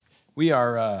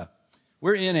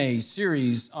We're in a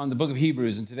series on the book of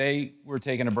Hebrews, and today we're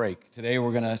taking a break. Today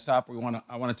we're going to stop.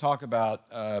 I want to talk about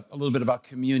a little bit about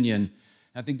communion.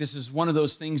 I think this is one of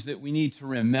those things that we need to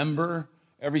remember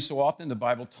every so often. The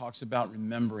Bible talks about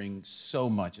remembering so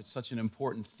much. It's such an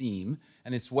important theme,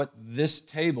 and it's what this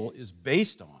table is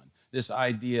based on, this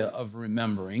idea of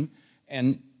remembering.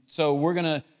 And so we're going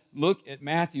to look at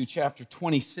Matthew chapter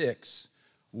 26,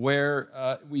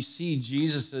 where we see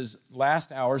Jesus'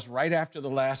 last hours right after the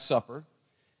Last Supper.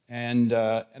 And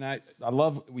I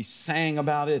love, we sang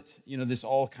about it. You know, this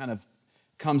all kind of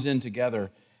comes in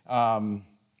together.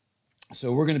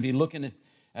 So we're going to be looking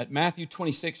at Matthew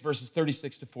 26, verses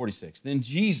 36 to 46. Then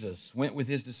Jesus went with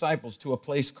his disciples to a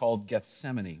place called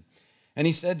Gethsemane. And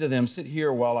he said to them, "Sit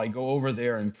here while I go over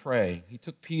there and pray." He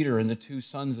took Peter and the two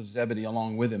sons of Zebedee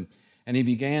along with him, and he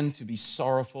began to be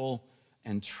sorrowful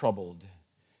and troubled.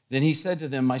 Then he said to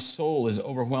them, "My soul is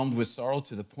overwhelmed with sorrow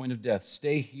to the point of death.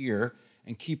 Stay here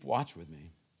and keep watch with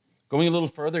me." Going a little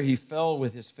further, he fell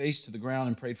with his face to the ground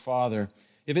and prayed, "Father,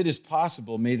 if it is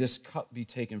possible, may this cup be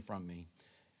taken from me.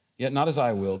 Yet not as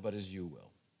I will, but as you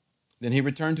will." Then he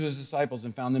returned to his disciples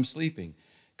and found them sleeping.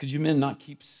 "Could you men not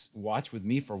keep watch with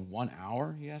me for 1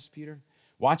 hour?" he asked Peter.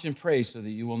 "Watch and pray so that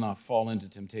you will not fall into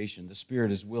temptation. The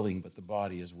spirit is willing, but the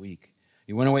body is weak."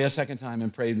 He went away a second time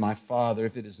and prayed, "My Father,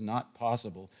 if it is not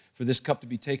possible for this cup to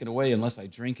be taken away unless I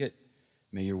drink it,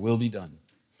 may your will be done."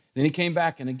 Then he came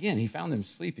back, and again he found them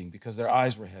sleeping because their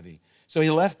eyes were heavy. So he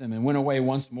left them and went away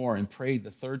once more and prayed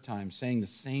the third time, saying the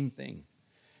same thing.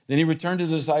 Then he returned to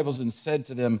the disciples and said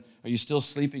to them, "Are you still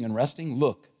sleeping and resting?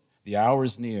 Look, the hour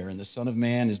is near, and the Son of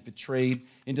Man is betrayed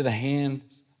into the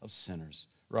hands of sinners.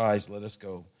 Rise, let us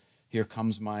go. Here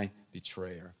comes my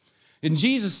betrayer." In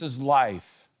Jesus'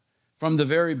 life, from the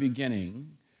very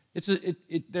beginning,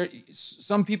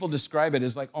 some people describe it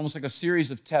as like almost like a series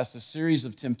of tests, a series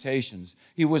of temptations.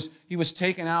 He was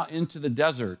taken out into the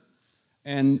desert,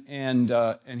 and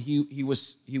he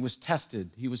was tested,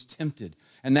 he was tempted,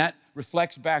 and that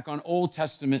reflects back on Old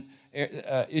Testament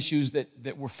issues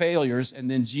that were failures, and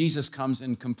then Jesus comes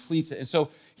and completes it. And so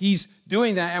he's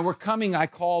doing that, and I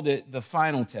called it the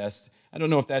final test. I don't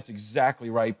know if that's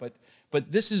exactly right,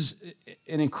 but this is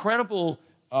an incredible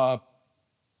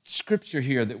scripture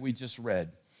here that we just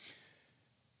read.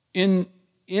 In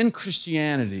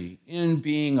Christianity, in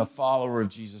being a follower of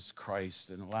Jesus Christ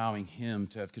and allowing him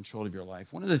to have control of your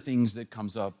life, one of the things that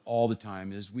comes up all the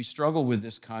time is we struggle with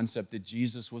this concept that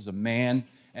Jesus was a man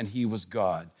and he was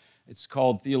God.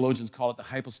 Theologians call it the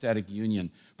hypostatic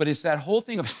union. But it's that whole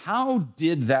thing of how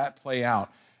did that play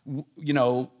out? You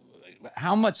know,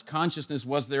 how much consciousness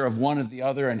was there of one or the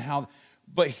other, and how?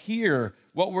 But here,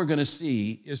 what we're going to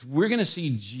see is we're going to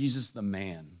see Jesus the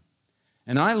man.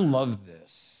 And I love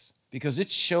this because it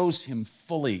shows him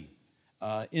fully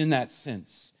in that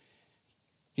sense.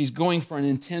 He's going for an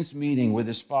intense meeting with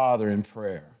his Father in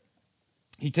prayer.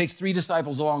 He takes 3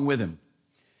 disciples along with him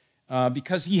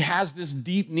because he has this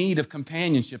deep need of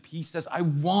companionship. He says, "I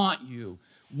want you.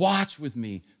 Watch with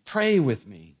me. Pray with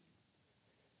me."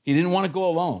 He didn't want to go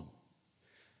alone.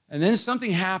 And then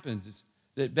something happens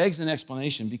that begs an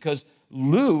explanation, because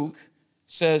Luke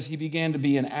says he began to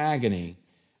be in agony.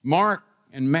 Mark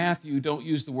and Matthew don't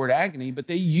use the word agony, but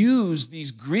they use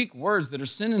these Greek words that are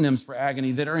synonyms for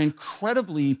agony that are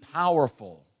incredibly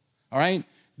powerful. All right?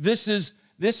 This is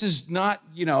not,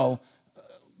 go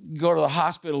to the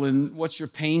hospital and what's your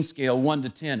pain scale, 1 to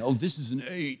 10? Oh, this is an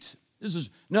 8. This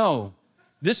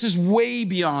is way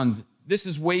beyond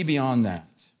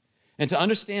that. And to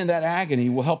understand that agony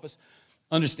will help us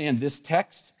understand this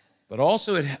text, but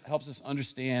also it helps us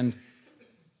understand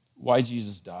why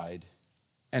Jesus died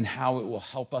and how it will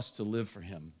help us to live for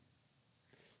him.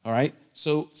 All right?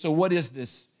 So what is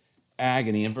this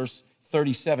agony? In verse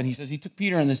 37, he says, he took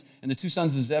Peter and the two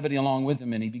sons of Zebedee along with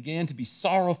him, and he began to be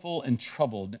sorrowful and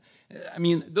troubled. I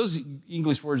mean, those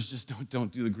English words just don't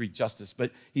do the Greek justice,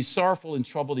 but he's sorrowful and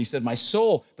troubled. He said, my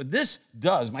soul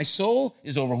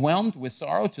is overwhelmed with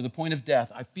sorrow to the point of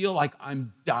death. I feel like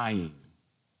I'm dying.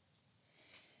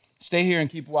 Stay here and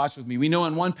keep watch with me. We know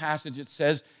in one passage it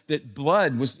says that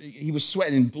he was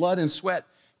sweating, and blood and sweat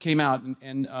came out.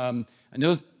 And I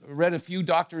read a few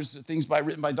things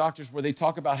written by doctors where they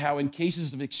talk about how in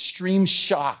cases of extreme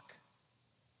shock,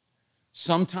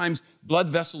 sometimes blood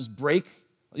vessels break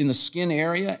in the skin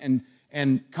area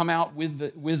and come out with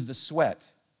the sweat.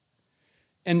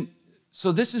 And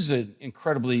so this is an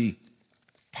incredibly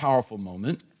powerful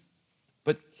moment.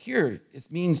 But here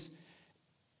it means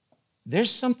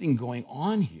there's something going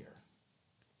on here.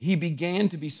 He began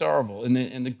to be sorrowful.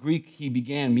 In the Greek, he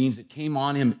began means it came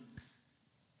on him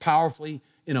powerfully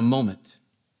in a moment.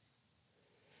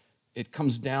 it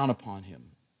comes down upon him.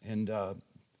 And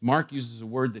Mark uses a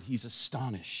word that he's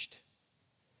astonished.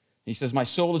 He says, my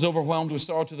soul is overwhelmed with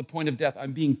sorrow to the point of death.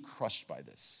 I'm being crushed by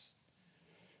this.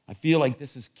 I feel like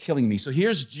this is killing me. So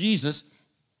here's Jesus.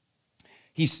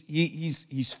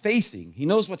 He's facing, he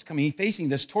knows what's coming. He's facing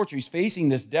this torture. He's facing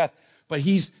this death. But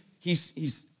he's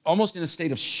almost in a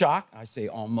state of shock. I say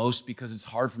almost because it's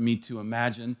hard for me to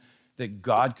imagine that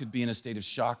God could be in a state of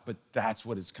shock, but that's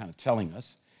what it's kind of telling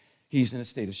us. He's in a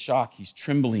state of shock. He's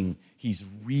trembling. He's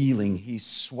reeling. He's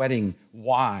sweating.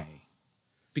 Why?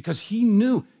 Because he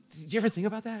knew. Did you ever think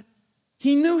about that?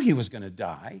 He knew he was going to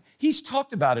die. He's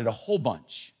talked about it a whole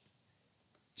bunch.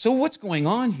 So what's going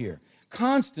on here?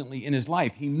 Constantly in his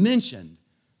life, he mentioned,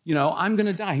 I'm going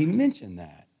to die. He mentioned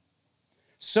that.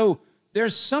 So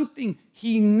there's something,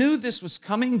 he knew this was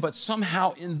coming, but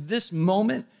somehow in this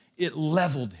moment, it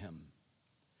leveled him.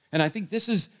 And I think this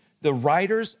is the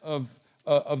writers of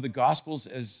the Gospels,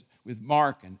 as with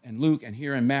Mark and Luke and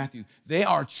here in Matthew, they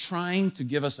are trying to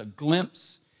give us a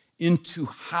glimpse into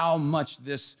how much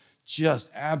this just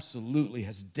absolutely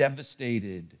has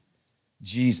devastated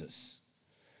Jesus.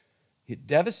 It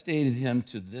devastated him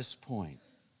to this point.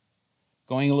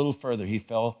 Going a little further, he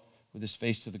fell with his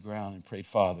face to the ground and prayed,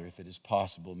 Father, if it is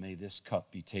possible, may this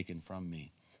cup be taken from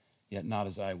me. Yet not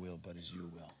as I will, but as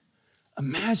you will.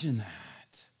 Imagine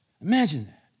that. Imagine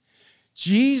that.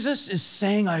 Jesus is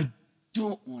saying, I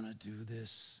don't want to do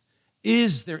this.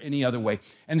 Is there any other way?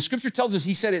 And the scripture tells us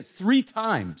he said it 3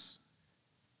 times.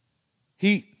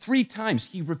 3 times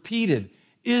he repeated,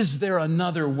 is there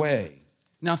another way?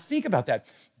 Now think about that.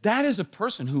 That is a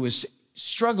person who is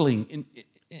struggling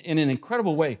in an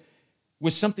incredible way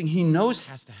with something he knows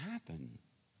has to happen.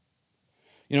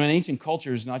 In ancient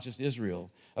cultures, not just Israel,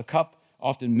 a cup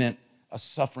often meant a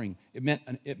suffering. It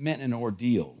meant an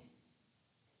ordeal.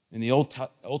 In the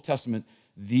Old Testament,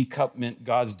 the cup meant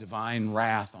God's divine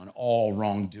wrath on all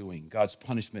wrongdoing, God's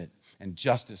punishment and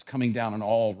justice coming down on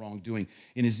all wrongdoing.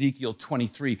 In Ezekiel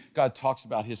 23, God talks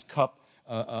about his cup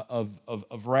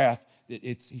of wrath.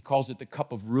 He calls it the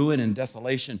cup of ruin and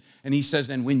desolation. And he says,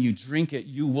 and when you drink it,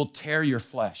 you will tear your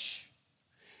flesh.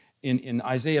 In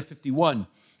Isaiah 51,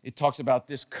 it talks about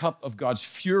this cup of God's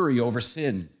fury over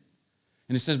sin.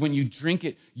 And it says, when you drink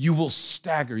it, you will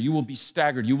stagger. You will be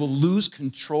staggered. You will lose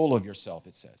control of yourself,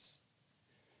 it says.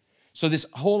 So this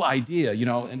whole idea,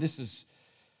 and this is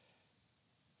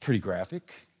pretty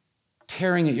graphic,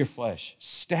 tearing at your flesh,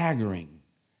 staggering.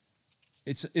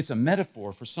 It's a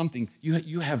metaphor for something.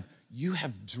 You have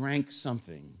drank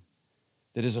something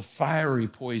that is a fiery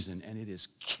poison, and it is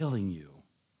killing you.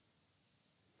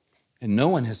 And no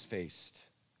one has faced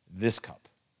this cup.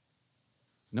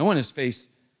 No one has faced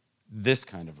this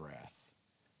kind of wrath,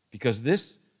 because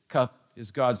this cup is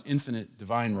God's infinite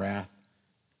divine wrath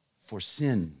for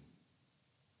sin,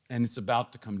 and it's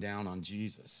about to come down on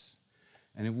Jesus.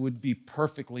 And it would be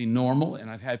perfectly normal,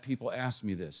 and I've had people ask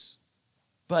me this,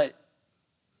 but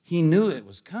he knew it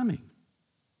was coming.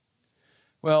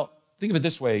 Well, think of it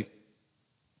this way.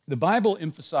 The Bible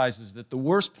emphasizes that the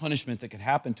worst punishment that could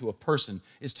happen to a person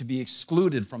is to be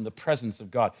excluded from the presence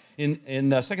of God. In 2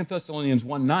 Thessalonians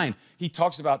 1:9, he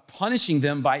talks about punishing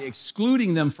them by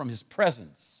excluding them from his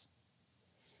presence.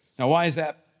 Now, why is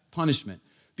that punishment?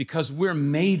 Because we're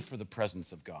made for the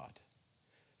presence of God.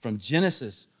 From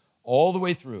Genesis all the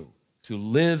way through,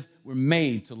 we're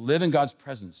made to live in God's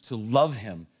presence, to love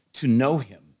him, to know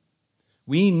him.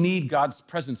 We need God's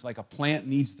presence like a plant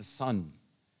needs the sun.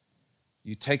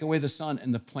 You take away the sun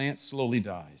and the plant slowly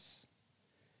dies.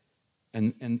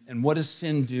 And what does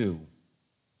sin do?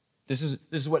 This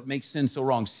is what makes sin so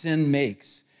wrong. Sin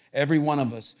makes every one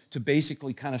of us to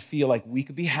basically kind of feel like we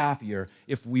could be happier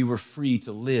if we were free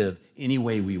to live any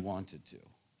way we wanted to.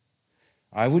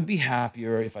 I would be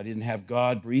happier if I didn't have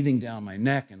God breathing down my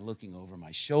neck and looking over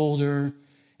my shoulder.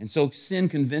 And so sin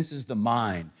convinces the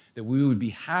mind that we would be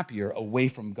happier away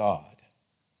from God.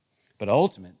 But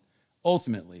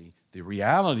ultimately, the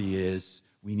reality is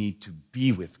we need to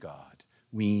be with God.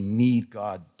 We need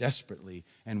God desperately,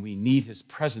 and we need his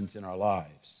presence in our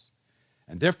lives.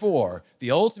 And therefore,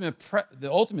 the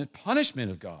ultimate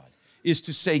punishment of God is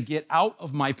to say, get out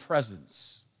of my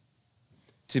presence,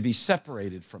 to be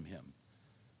separated from him.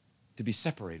 To be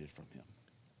separated from him.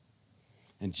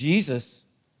 And Jesus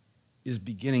is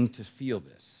beginning to feel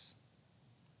this.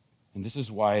 And this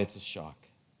is why it's a shock.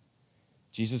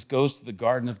 Jesus goes to the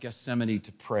Garden of Gethsemane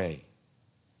to pray.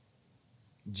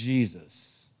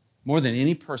 Jesus, more than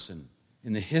any person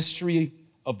in the history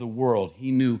of the world,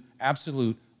 he knew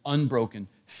absolute, unbroken,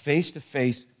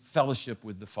 face-to-face fellowship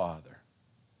with the Father.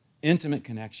 Intimate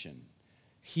connection.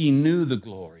 He knew the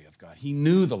glory of God. He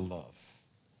knew the love.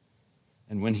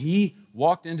 And when he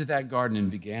walked into that garden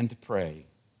and began to pray,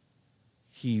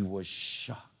 he was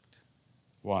shocked.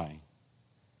 Why?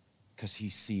 Because he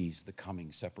sees the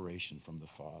coming separation from the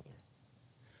Father.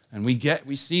 And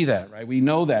we see that, right? We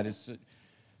know that. It's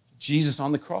Jesus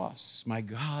on the cross. My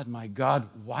God,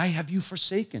 why have you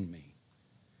forsaken me?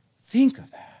 Think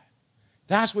of that.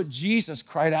 That's what Jesus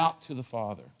cried out to the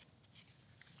Father.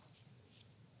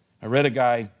 I read a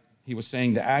guy, he was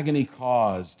saying the agony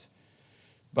caused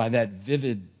by that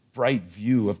vivid, bright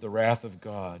view of the wrath of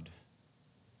God.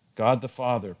 God the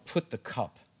Father put the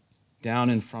cup down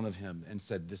in front of him and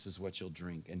said, this is what you'll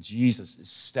drink. And Jesus is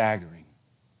staggering.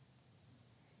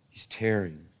 He's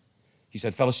tearing. He's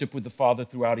had fellowship with the Father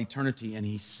throughout eternity, and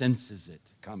he senses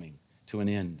it coming to an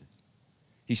end.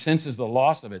 He senses the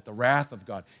loss of it, the wrath of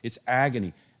God. It's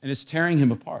agony, and it's tearing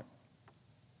him apart.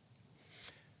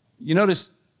 You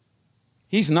notice,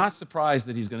 he's not surprised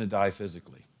that he's going to die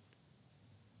physically.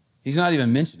 He's not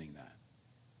even mentioning that.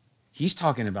 He's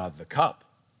talking about the cup.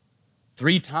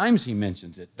 3 times he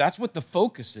mentions it. That's what the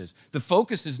focus is. The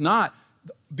focus is not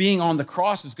being on the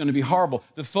cross is going to be horrible.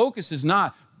 The focus is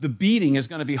not the beating is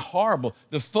going to be horrible.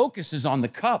 The focus is on the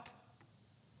cup.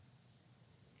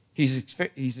 He's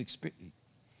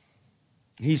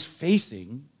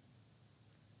facing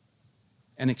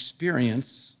an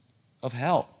experience of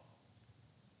hell.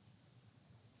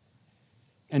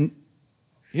 And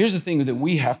here's the thing that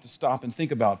we have to stop and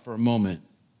think about for a moment.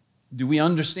 Do we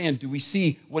understand? Do we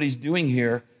see what he's doing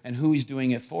here and who he's doing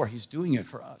it for? He's doing it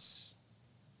for us.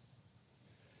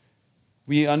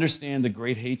 We understand the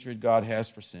great hatred God has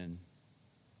for sin.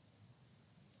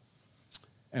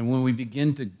 And when we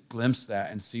begin to glimpse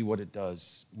that and see what it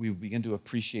does, we begin to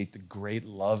appreciate the great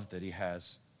love that he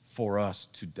has for us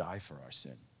to die for our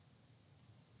sin.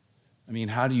 I mean,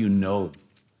 how do you know?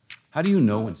 How do you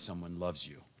know when someone loves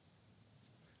you?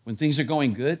 When things are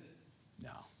going good?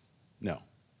 No.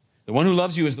 The one who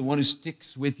loves you is the one who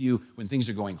sticks with you when things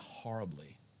are going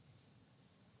horribly.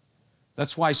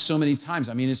 That's why so many times,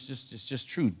 I mean, it's just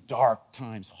true. Dark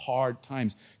times, hard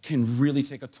times can really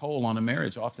take a toll on a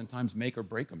marriage, oftentimes make or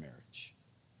break a marriage.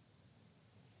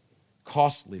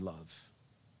 Costly love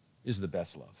is the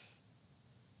best love.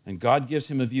 And God gives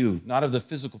him a view, not of the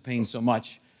physical pain so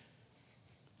much,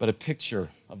 but a picture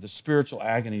of the spiritual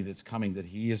agony that's coming, that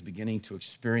he is beginning to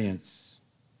experience.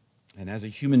 And as a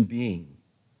human being,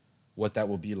 what that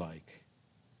will be like.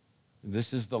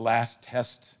 This is the last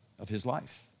test of his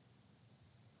life.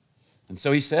 And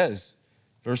so he says,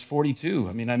 verse 42,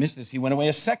 I missed this. He went away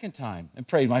a second time and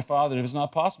prayed, my Father, if it's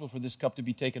not possible for this cup to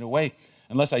be taken away,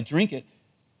 unless I drink it,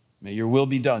 may your will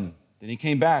be done. Then he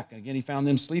came back, and again he found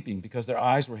them sleeping because their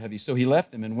eyes were heavy. So he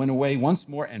left them and went away once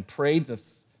more and prayed the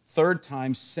third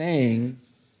time, saying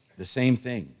the same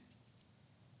thing.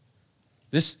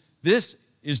 This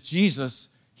is Jesus.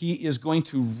 He is going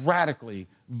to radically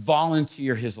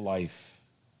volunteer his life.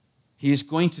 He is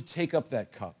going to take up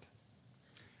that cup.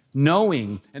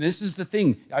 Knowing, and this is the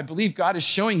thing, I believe God is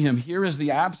showing him, here is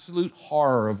the absolute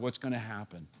horror of what's going to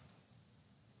happen.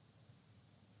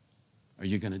 Are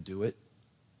you going to do it?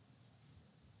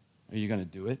 Are you going to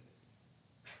do it?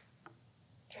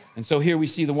 And so here we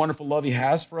see the wonderful love he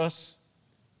has for us.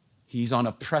 He's on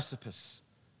a precipice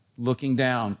looking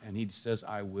down, and he says,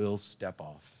 I will step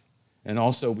off. And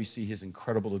also we see his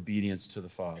incredible obedience to the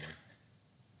Father.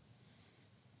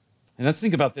 And let's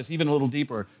think about this even a little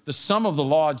deeper. The sum of the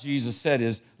law, Jesus said,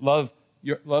 is love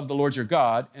the Lord your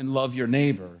God and love your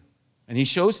neighbor. And he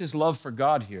shows his love for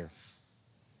God here.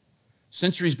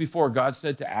 Centuries before, God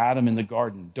said to Adam in the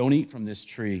garden, don't eat from this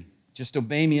tree. Just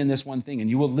obey me in this one thing, and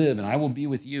you will live, and I will be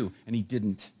with you. And he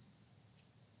didn't.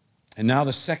 And now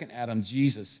the second Adam,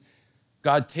 Jesus,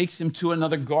 God takes him to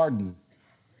another garden.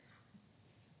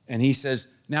 And he says,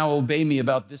 now obey me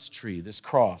about this tree, this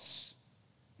cross.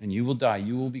 And you will die,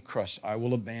 you will be crushed, I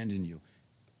will abandon you.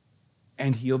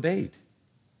 And he obeyed.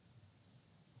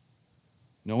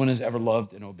 No one has ever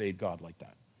loved and obeyed God like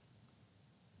that.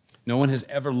 No one has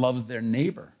ever loved their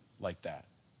neighbor like that.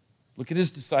 Look at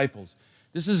his disciples.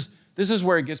 This is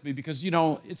where it gets me, because,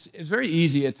 it's very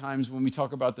easy at times when we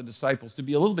talk about the disciples to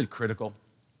be a little bit critical.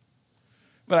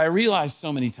 But I realize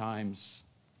so many times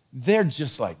they're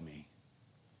just like me.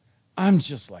 I'm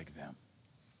just like them.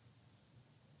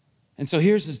 And so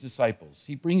here's his disciples.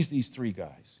 He brings these 3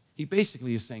 guys. He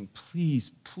basically is saying,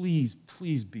 please, please,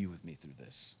 please be with me through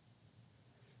this.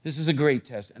 This is a great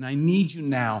test, and I need you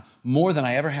now more than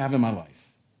I ever have in my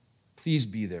life. Please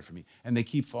be there for me. And they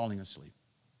keep falling asleep.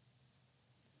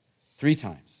 3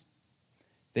 times.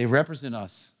 They represent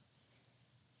us,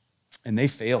 and they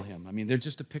fail him. They're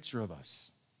just a picture of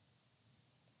us.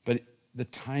 But the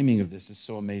timing of this is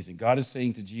so amazing. God is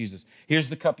saying to Jesus, here's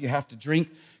the cup you have to drink.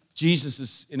 Jesus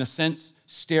is, in a sense,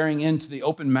 staring into the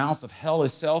open mouth of hell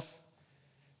itself.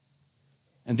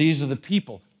 And these are the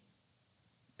people.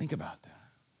 Think about that.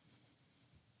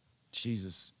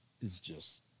 Jesus is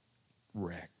just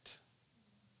wrecked.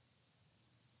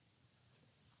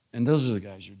 And those are the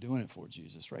guys you're doing it for,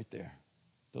 Jesus, right there.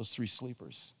 Those three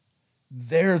sleepers.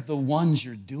 They're the ones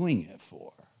you're doing it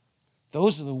for.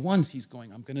 Those are the ones he's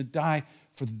going, I'm going to die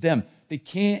for them. They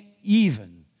can't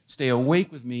even stay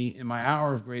awake with me in my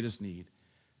hour of greatest need.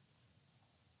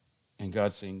 And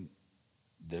God's saying,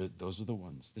 those are the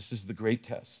ones. This is the great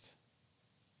test.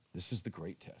 This is the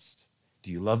great test.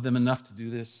 Do you love them enough to do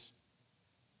this?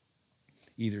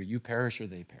 Either you perish or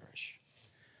they perish.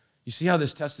 You see how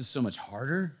this test is so much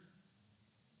harder?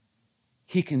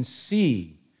 He can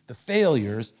see the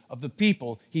failures of the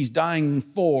people he's dying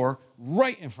for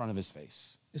right in front of his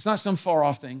face. It's not some far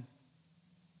off thing.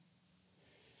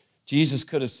 Jesus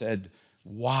could have said,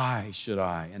 why should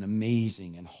I, an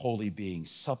amazing and holy being,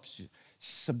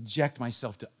 subject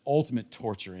myself to ultimate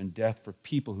torture and death for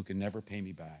people who can never pay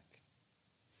me back?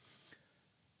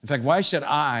 In fact, why should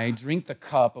I drink the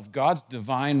cup of God's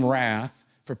divine wrath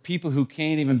for people who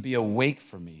can't even be awake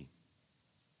for me?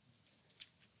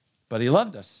 But he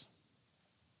loved us.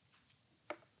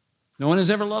 No one has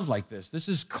ever loved like this. This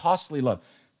is costly love.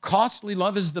 Costly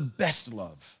love is the best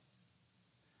love.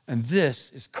 And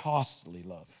this is costly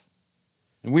love.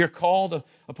 And we are called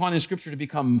upon in Scripture to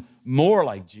become more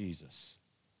like Jesus.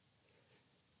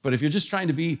 But if you're just trying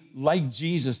to be like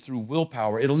Jesus through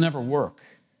willpower, it'll never work.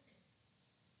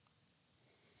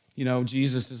 You know,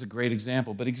 Jesus is a great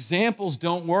example, but examples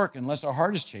don't work unless our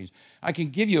heart is changed. I can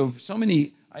give you so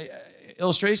many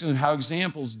illustrations of how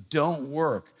examples don't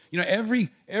work. You know,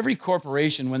 every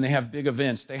corporation, when they have big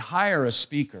events, they hire a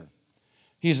speaker.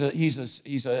 He's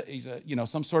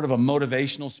some sort of a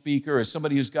motivational speaker or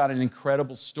somebody who's got an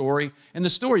incredible story. And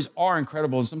the stories are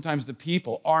incredible, and sometimes the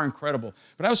people are incredible.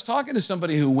 But I was talking to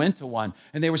somebody who went to one,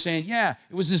 and they were saying, yeah,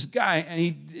 it was this guy,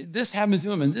 and this happened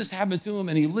to him, and this happened to him,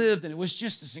 and he lived, and it was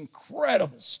just this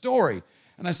incredible story.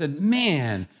 And I said,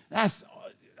 man, that's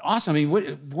awesome. I mean,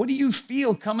 what do you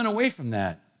feel coming away from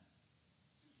that?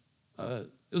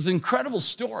 It was an incredible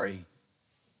story,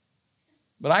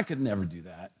 but I could never do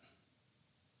that.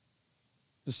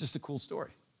 It's just a cool story.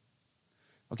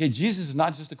 Okay, Jesus is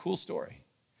not just a cool story.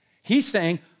 He's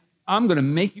saying, I'm going to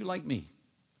make you like me.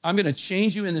 I'm going to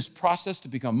change you in this process to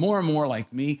become more and more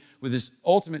like me with this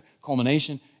ultimate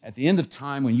culmination at the end of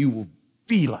time when you will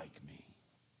be like me.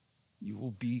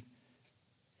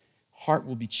 Heart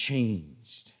will be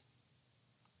changed.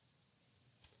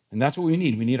 And that's what we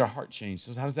need. We need our heart changed.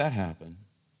 So how does that happen?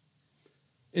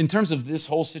 In terms of this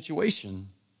whole situation,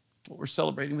 what we're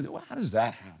celebrating with it, well, how does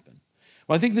that happen?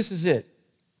 Well, I think this is it.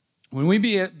 When we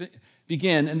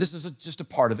begin, and this is just a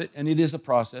part of it, and it is a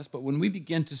process, but when we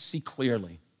begin to see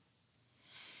clearly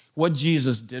what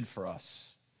Jesus did for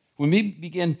us, when we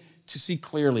begin to see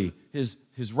clearly his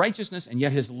righteousness and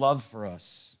yet his love for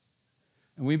us,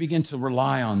 and we begin to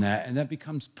rely on that, and that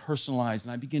becomes personalized,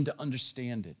 and I begin to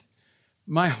understand it,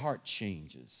 my heart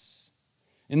changes.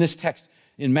 In this text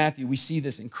in Matthew, we see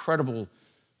this incredible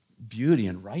beauty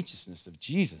and righteousness of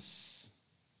Jesus.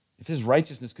 If his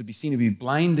righteousness could be seen to be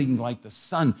blinding like the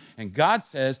sun, and God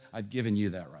says, I've given you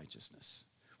that righteousness.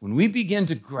 When we begin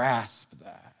to grasp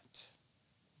that,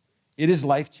 it is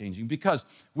life-changing because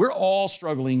we're all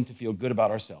struggling to feel good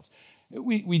about ourselves.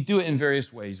 We do it in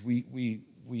various ways.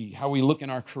 How we look in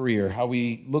our career, how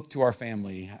we look to our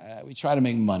family. We try to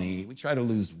make money. We try to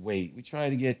lose weight. We try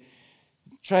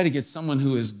to get someone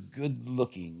who is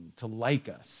good-looking to like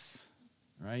us,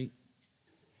 right?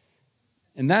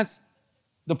 And that's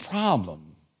the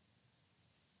problem.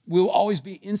 We'll always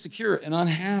be insecure and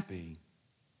unhappy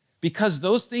because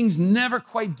those things never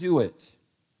quite do it.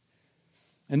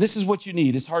 And this is what you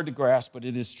need. It's hard to grasp, but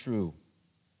it is true.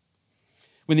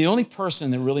 When the only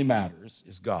person that really matters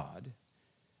is God,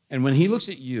 and when he looks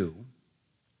at you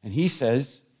and he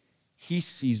says he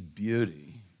sees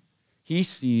beauty, he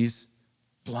sees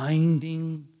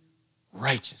blinding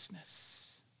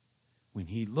righteousness when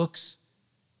he looks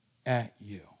at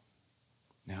you.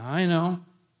 Now, I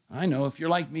know, if you're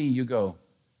like me, you go,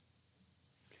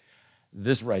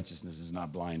 this righteousness is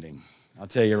not blinding. I'll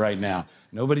tell you right now,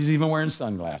 nobody's even wearing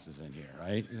sunglasses in here,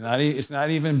 right? It's not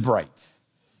even bright,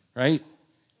 right?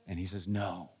 And he says,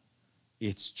 no,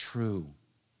 it's true.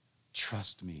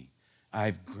 Trust me.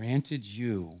 I've granted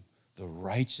you the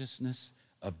righteousness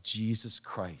of Jesus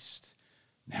Christ.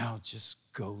 Now just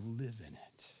go live in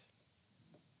it.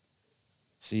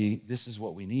 See, this is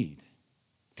what we need.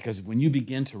 Because when you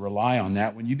begin to rely on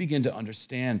that, when you begin to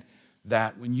understand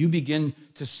that, when you begin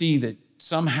to see that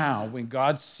somehow when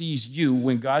God sees you,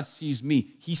 when God sees me,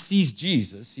 he sees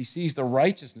Jesus, he sees the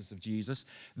righteousness of Jesus,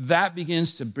 that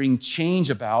begins to bring change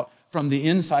about from the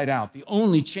inside out, the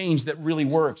only change that really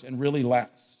works and really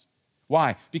lasts.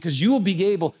 Why? Because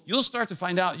you'll start to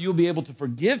find out you'll be able to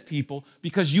forgive people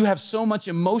because you have so much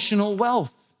emotional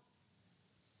wealth.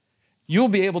 You'll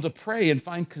be able to pray and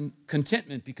find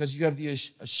contentment because you have the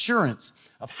assurance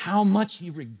of how much he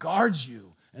regards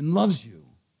you and loves you.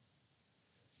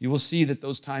 You will see that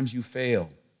those times you fail,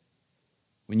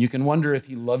 when you can wonder if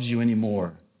he loves you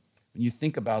anymore, when you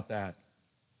think about that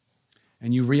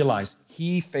and you realize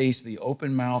he faced the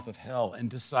open mouth of hell and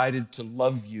decided to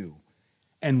love you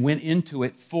and went into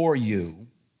it for you.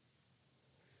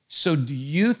 So do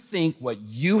you think what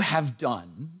you have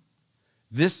done,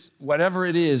 this, whatever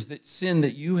it is, that sin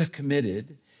that you have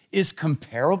committed, is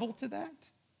comparable to that?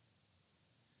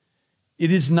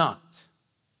 It is not.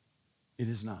 It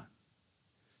is not.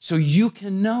 So you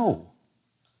can know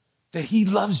that he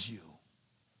loves you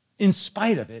in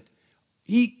spite of it.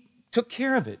 He took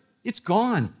care of it. It's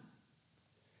gone.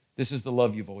 This is the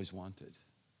love you've always wanted.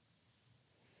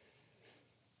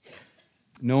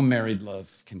 No married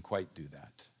love can quite do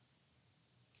that.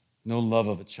 No love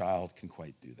of a child can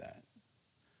quite do that.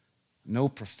 No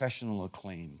professional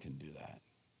acclaim can do that.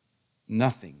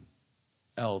 Nothing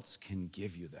else can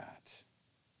give you that.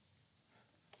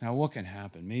 Now, what can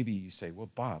happen? Maybe you say, well,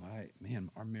 Bob,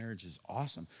 our marriage is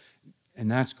awesome.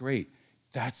 And that's great.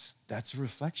 That's a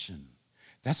reflection.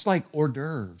 That's like hors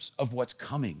d'oeuvres of what's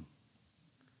coming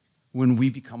when we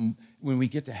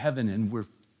get to heaven and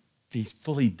he's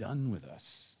fully done with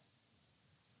us.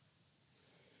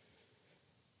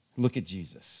 Look at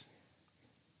Jesus.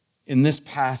 In this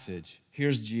passage,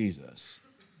 here's Jesus.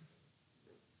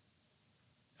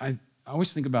 I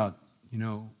always think about,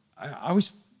 I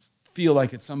always feel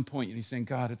like at some point he's saying,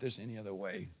 God, if there's any other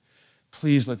way,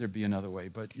 please let there be another way,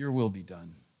 but your will be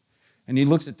done. And he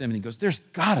looks at them and he goes, there's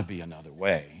got to be another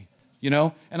way,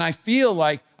 And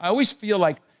I always feel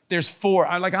like there's four.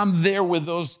 I'm there with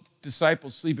those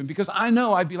disciples sleeping because I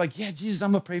know I'd be like, yeah, Jesus,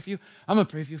 I'm going to pray for you. I'm going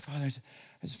to pray for you, Father.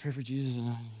 I just pray for Jesus.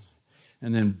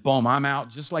 And then, boom, I'm out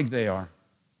just like they are.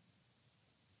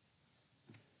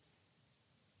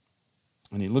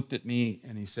 And he looked at me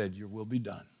and he said, your will be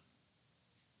done.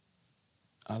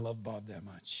 I love Bob that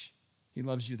much. He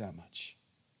loves you that much.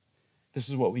 This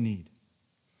is what we need.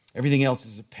 Everything else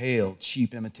is a pale,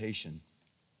 cheap imitation.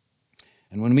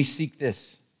 And when we seek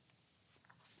this,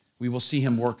 we will see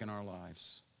him work in our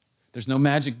lives. There's no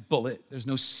magic bullet. There's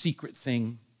no secret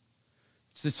thing.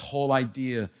 It's this whole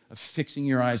idea of fixing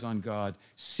your eyes on God,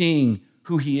 seeing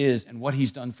who he is and what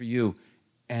he's done for you,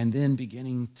 and then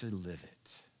beginning to live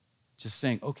it. Just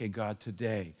saying, okay, God,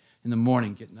 today, in the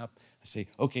morning, getting up, I say,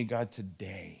 okay, God,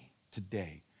 today,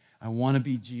 I want to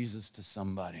be Jesus to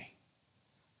somebody.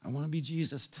 I want to be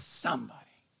Jesus to somebody.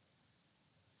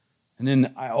 And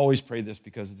then I always pray this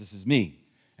because this is me.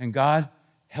 And God,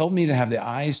 help me to have the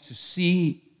eyes to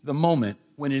see the moment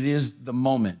when it is the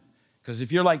moment. Because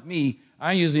if you're like me,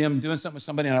 I usually am doing something with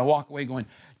somebody and I walk away going,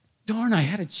 darn, I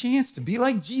had a chance to be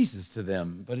like Jesus to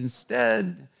them. But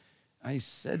instead, I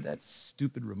said that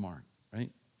stupid remark, right?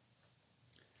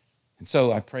 And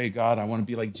so I pray, God, I want to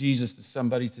be like Jesus to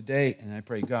somebody today. And I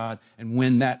pray, God, and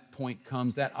when that point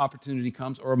comes, that opportunity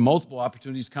comes, or multiple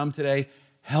opportunities come today,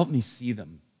 help me see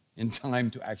them in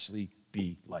time to actually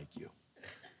be like you.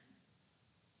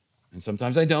 And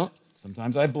sometimes I don't.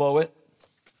 Sometimes I blow it.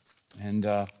 And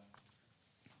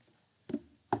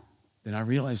then I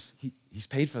realize he's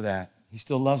paid for that. He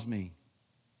still loves me.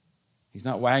 He's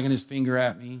not wagging his finger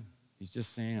at me. He's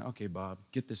just saying, okay, Bob,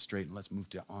 get this straight and let's move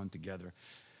on together.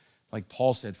 Like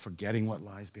Paul said, forgetting what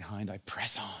lies behind, I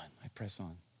press on. I press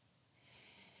on.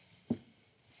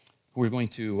 We're going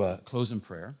to close in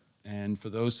prayer. And for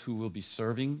those who will be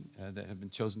serving that have been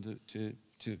chosen to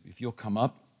if you'll come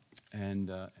up and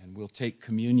we'll take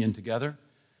communion together.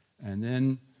 And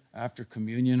then after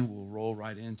communion, we'll roll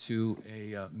right into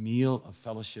a meal of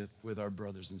fellowship with our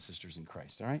brothers and sisters in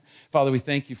Christ, all right? Father, we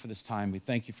thank you for this time. We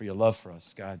thank you for your love for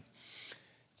us, God.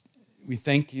 We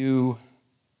thank you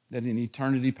that in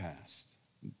eternity past,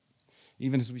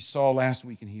 even as we saw last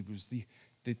week in Hebrews,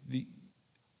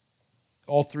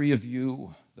 all three of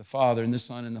you, the Father and the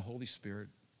Son and the Holy Spirit,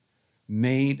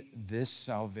 made this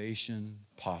salvation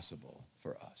possible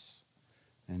for us.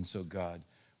 And so, God,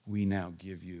 we now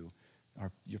give you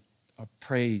our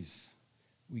praise.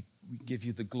 We give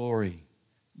you the glory.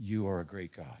 You are a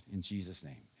great God. In Jesus'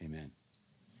 name, amen.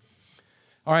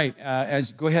 All right,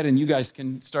 go ahead and you guys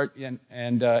can start.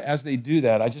 And as they do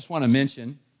that, I just want to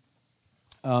mention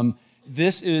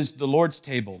This is the Lord's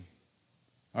table,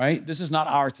 all right? This is not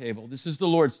our table. This is the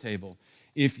Lord's table.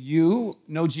 If you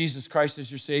know Jesus Christ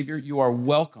as your Savior, you are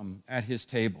welcome at his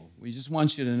table. We just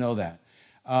want you to know that.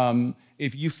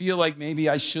 If you feel like maybe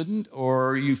I shouldn't,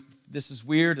 or this is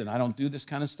weird and I don't do this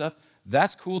kind of stuff,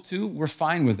 that's cool too. We're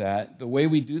fine with that. The way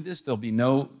we do this, there'll be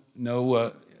no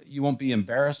you won't be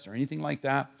embarrassed or anything like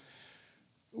that.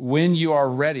 When you are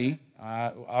ready,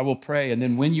 I will pray, and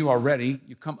then when you are ready,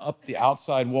 you come up the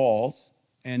outside walls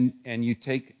and you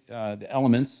take the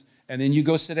elements, and then you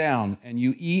go sit down and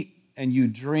you eat and you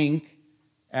drink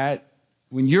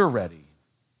when you're ready,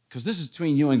 because this is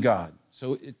between you and God.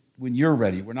 So when you're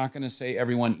ready, we're not going to say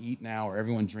everyone eat now or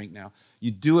everyone drink now.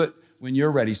 You do it when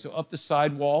you're ready. So up the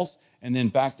side walls and then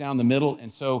back down the middle.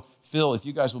 And so, Phil, if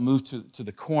you guys will move to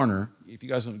the corner, if you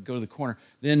guys want to go to the corner,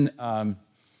 then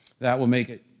that will make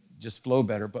it just flow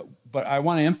better. But I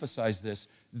want to emphasize this.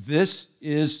 This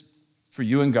is for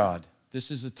you and God.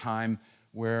 This is a time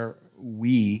where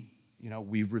we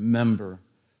remember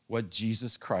what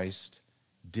Jesus Christ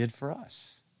did for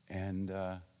us. And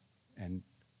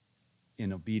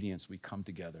in obedience, we come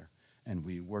together and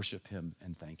we worship him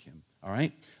and thank him. All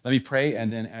right? Let me pray,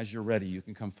 and then as you're ready, you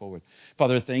can come forward.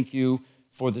 Father, thank you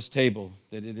for this table,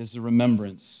 that it is a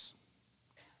remembrance,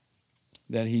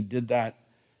 that he did that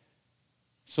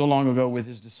so long ago with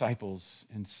his disciples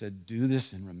and said, do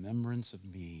this in remembrance of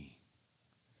me.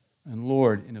 And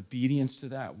Lord, in obedience to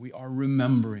that, we are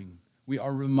remembering, we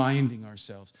are reminding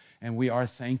ourselves, and we are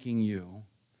thanking you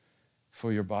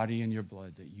for your body and your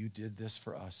blood, that you did this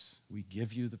for us. We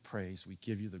give you the praise, we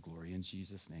give you the glory in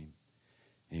Jesus' name.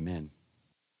 Amen.